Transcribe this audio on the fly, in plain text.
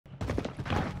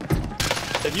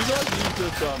Have you guys used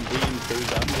this being 2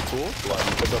 gun before?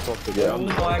 Like, pick up off the ground?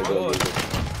 Oh my god.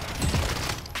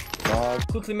 No.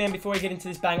 Quickly, man, before we get into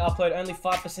this bang upload, only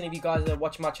 5% of you guys that are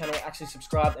watching my channel are actually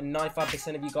subscribed, and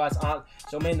 95% of you guys aren't.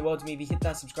 So it means the world to me if you hit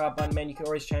that subscribe button, man. You can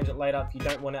always change it later if you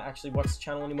don't want to actually watch the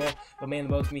channel anymore. But man,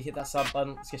 the world to me, hit that sub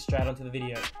button. Let's get straight onto the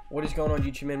video. What is going on,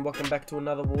 YouTube, man? Welcome back to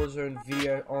another Warzone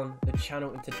video on the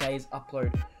channel. In today's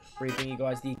upload, we're bringing you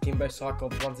guys the AKIMBO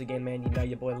SYKOV. Once again, man, you know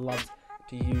your boy loves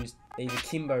to use these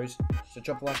AKIMBOs. So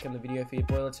drop a like on the video for your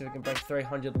boy. Let's see if we can break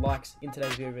 300 likes in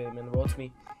today's video, man. The world to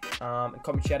me. And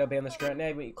comment shout out be on the screen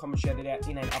now. Comment shout it out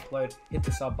in an upload. Hit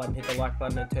the sub button, hit the like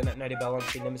button, and turn that noty bell on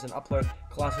so you never miss an upload.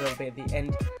 Class it will be at the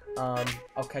end.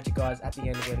 I'll catch you guys at the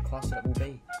end where the class it will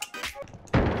be.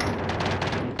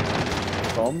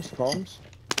 Comms.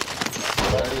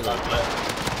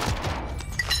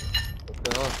 What's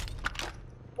going on?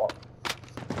 What?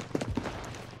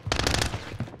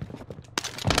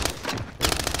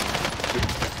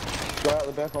 Go out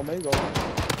the back on me, go on.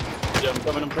 Yeah, I'm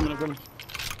coming. I'm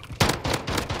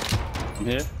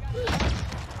here.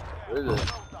 Where is it?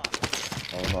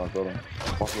 Oh no, I got him.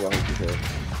 Fuck you, I hit his head.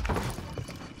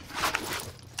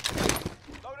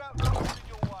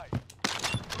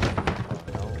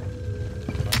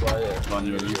 Come on,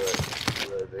 you're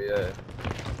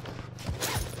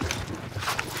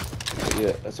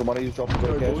Yeah, and somebody who's dropping the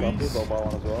cash up here, I'll buy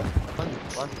one as well.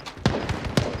 One.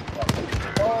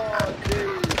 Oh,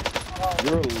 jeez.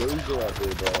 You're a loser out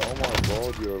there, bro. Oh my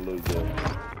god, you're a loser.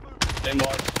 Then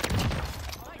what?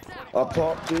 Up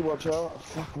top, dude, watch out.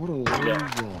 Fuck, what a loser.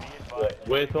 Yeah.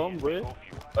 Where, Tom? Where?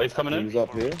 Oh, he's coming in. He's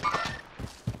up here. Hit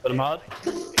him hard.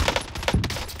 He's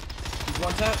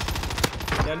one tap.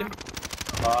 Downed him.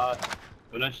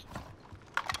 Finished.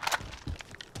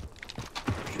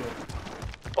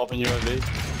 Popping UAV.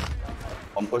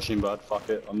 I'm pushing, bud. Fuck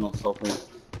it. I'm not stopping.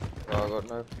 Oh, I got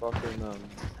no fucking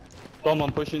Tom,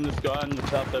 I'm pushing this guy in the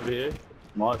south over here.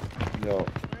 Mike. Yo.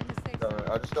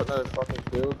 I just got no fucking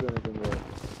shields or anything, bro.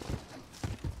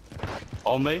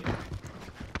 On me.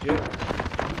 Yeah.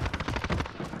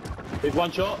 He's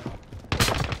one shot.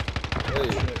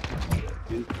 Hey.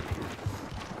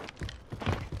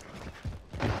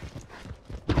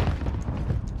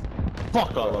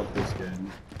 Fuck, I love this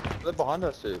game. They're behind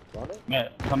us, dude. Behind us?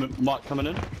 Matt, Mike coming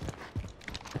in.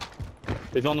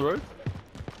 He's on the roof.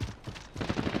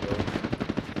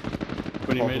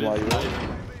 20 meters.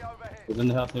 He's in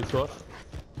the house next to us.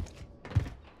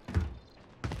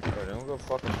 Bro, they don't got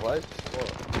fucking plates? What?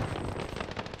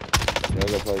 Yeah, I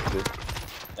got plates too.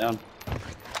 Down.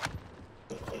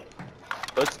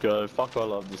 Let's go. Fuck, I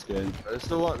love this game. There's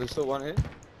still one here.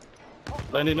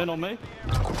 Landing in on me.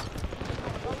 On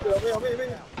me.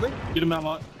 Get him out,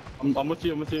 Mike. I'm with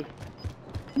you, I'm with you,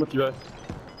 bro.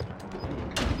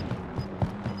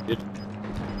 Good.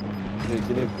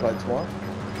 Can you play twice?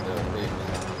 Yeah,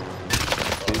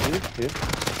 Here.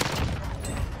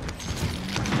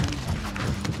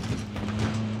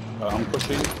 I'm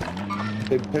pushing.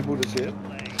 People just here.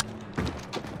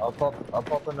 I'll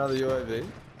pop another UAV.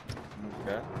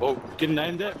 Okay. Oh, getting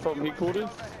aimed at from headquarters.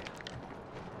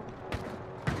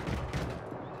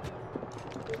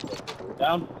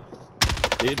 Down.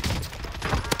 Dead.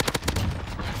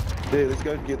 Yeah, let's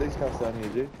go get these cars down here,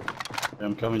 dude. Yeah,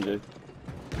 I'm coming, dude.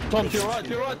 Tom, to your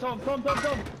right, Tom. Good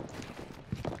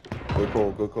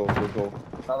call.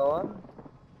 Another one.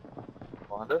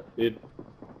 Behind it. Dead.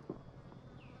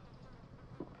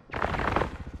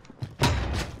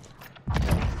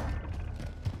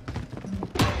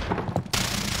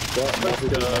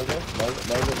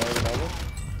 Nova.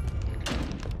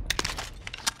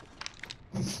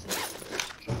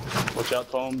 Watch out,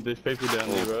 Tom. There's people down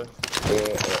there, bro.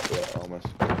 Yeah, almost.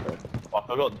 Okay. Fuck,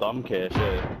 I got dumb cash,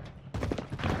 yeah.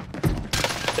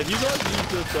 Have you guys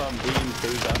used this being 2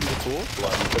 gun before?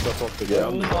 Like, pick up off the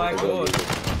ground? Oh my god.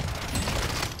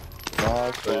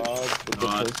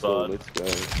 Nice, bud. Let's go.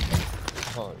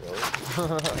 Oh, yo.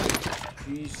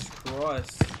 Jesus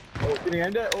Christ. Oh, getting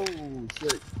aimed at? Oh,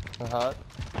 shit. Hard.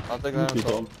 I think I'm Keep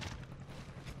on.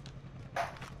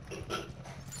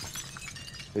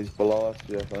 He's below us,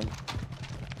 yeah, I think.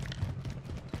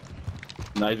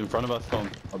 No, he's in front of us, Tom.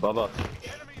 Above us.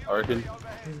 I reckon.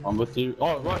 I'm with you.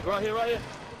 Oh, right here.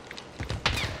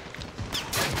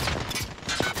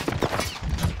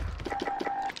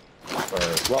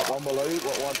 Right, one below you.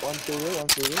 One still there.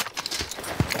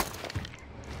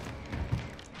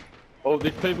 Oh,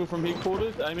 there's people from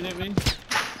headquarters aiming at me.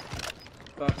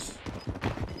 Bucks.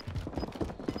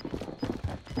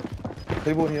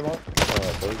 People in here, Mike.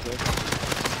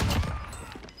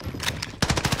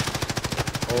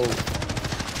 Oh,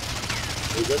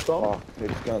 Is that Tom? Oh, he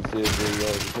just can't see it very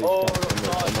well. Oh, In the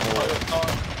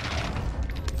hole.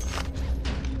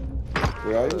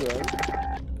 Where are you, bro?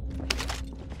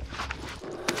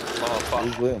 Oh, fuck.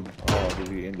 Who's Lynn? Oh, did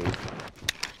he end it?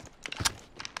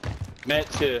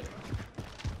 Matt's here.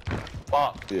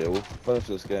 Fuck. Yeah, we'll finish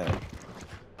this game.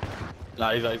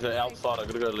 Nah, he's outside. I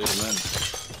gotta go let him in.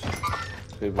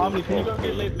 People Family, can you go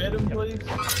get let Madam, please?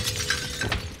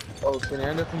 Oh,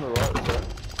 Fernando from the right, sir.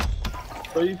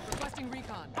 Please? Requesting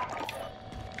recon.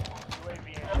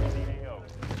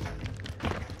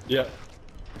 Yeah.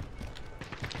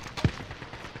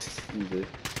 Easy.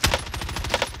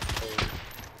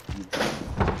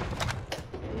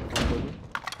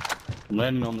 I'm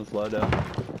landing on this loadout.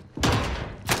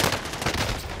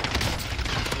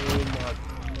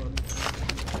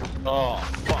 Oh,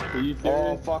 fuck. Are you Oh,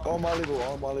 serious? fuck. On my level.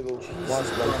 One's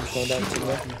like going down to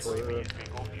me.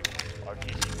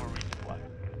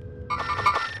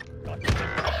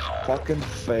 Fucking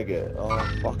faggot. Oh,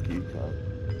 fuck you, cunt.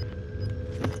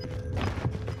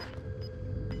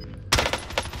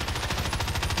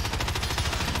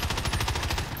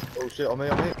 Oh shit, on me,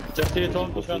 on me. Just here,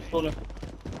 Tom. Just round the corner.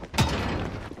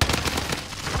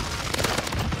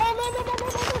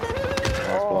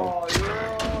 Oh, you're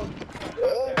on.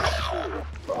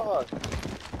 Fuck.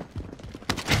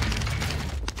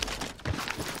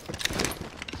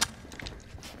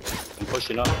 I'm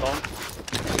pushing up, Tom.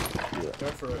 Go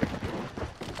for it.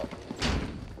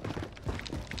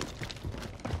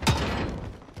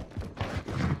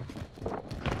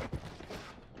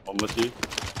 I'm with you.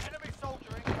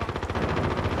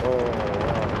 Oh,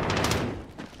 wow.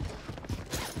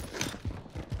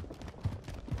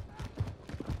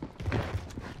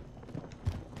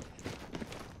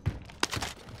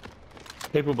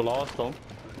 People below us, Tom.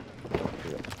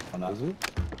 Yeah. I know. Is it?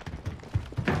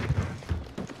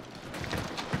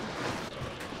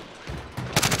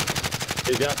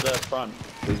 He's out the front.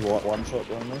 He's one shot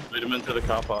down there. Lead him into the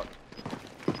car park.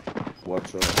 One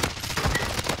shot.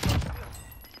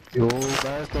 Yo,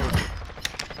 bastard.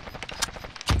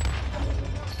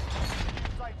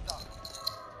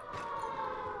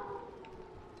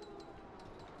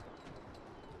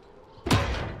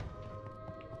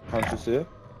 Punches here.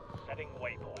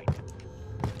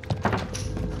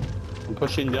 I'm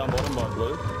pushing down bottom by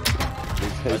blue. These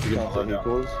That's heads a good can't take loadout.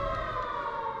 equals.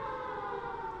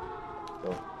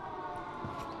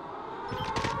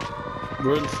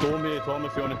 We're in storm here, Tom,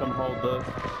 if you want to come hold this.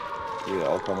 Yeah,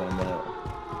 I'll come in a minute.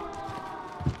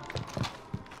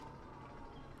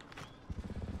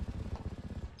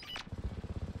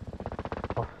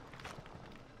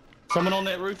 Someone on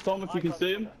that roof, Tom, if you can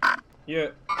see him. Yeah.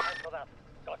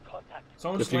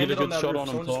 Someone just If you get landed a on good that shot roof. on him,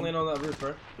 Someone just Tom. landed on that roof,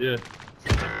 bro. Yeah.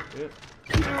 Yeah.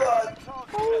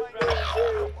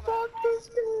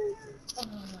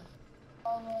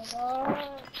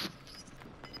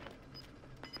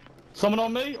 Someone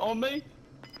on me, on me.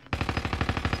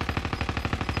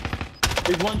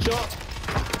 He's one shot.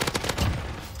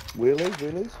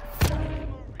 Wheelies.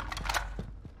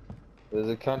 There's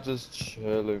a cunt just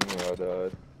chilling where I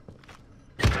died.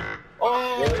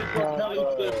 Oh, he's got Kelly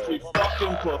sticks, you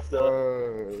fucking cluster.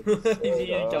 Bro. He's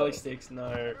eating jelly sticks. No.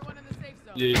 Everyone in the safe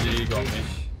zone. Yeah, you got me.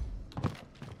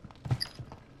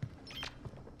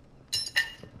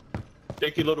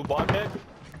 Cheeky little bikehead.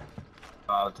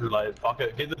 Too late. Fuck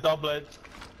it. Get the double edge.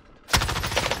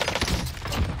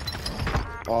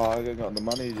 Oh, I got the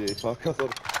money, dude. Fuck, I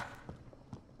thought.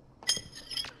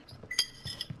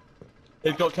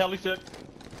 He's got Kelly stick.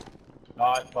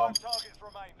 Nice, Tom.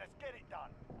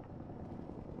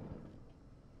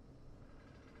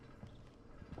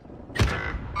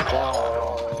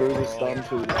 Oh, threw the stun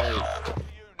too late.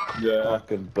 Yeah.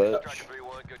 Fucking bitch.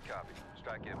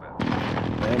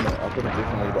 Damn it, I could have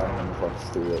definitely done him if I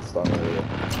just threw that stun earlier.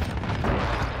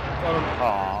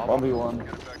 Aw. 1v1.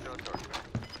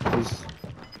 He's.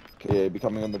 Yeah, be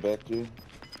coming on the back, dude.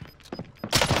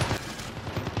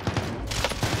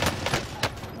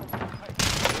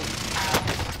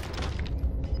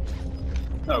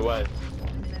 No way.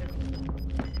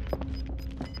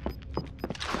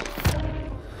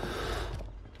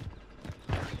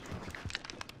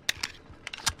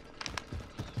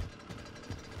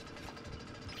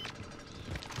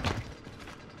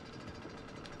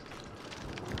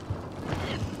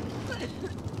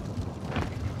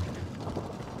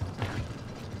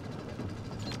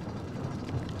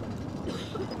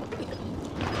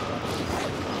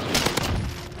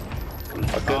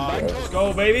 Let's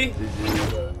go, baby.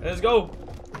 Let's go.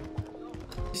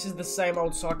 This is the same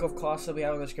old SYKOV class that we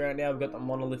have on the screen now. We've got the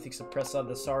monolithic suppressor,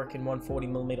 the Sorokin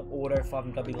 140mm auto,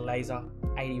 5MW laser,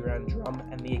 80 round drum,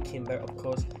 and the AKIMBO, of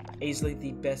course. Easily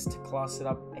the best class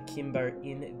setup AKIMBO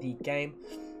in the game.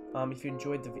 If you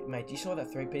enjoyed the video, mate, you saw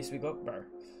that 3-piece we got, bro?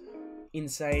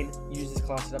 Insane. Use this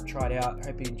class setup, try it out.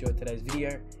 Hope you enjoyed today's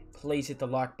video. Please hit the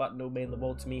like button, it'll mean the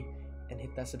world to me. And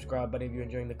hit that subscribe button if you're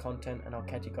enjoying the content, and I'll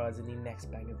catch you guys in the next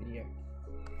banger video.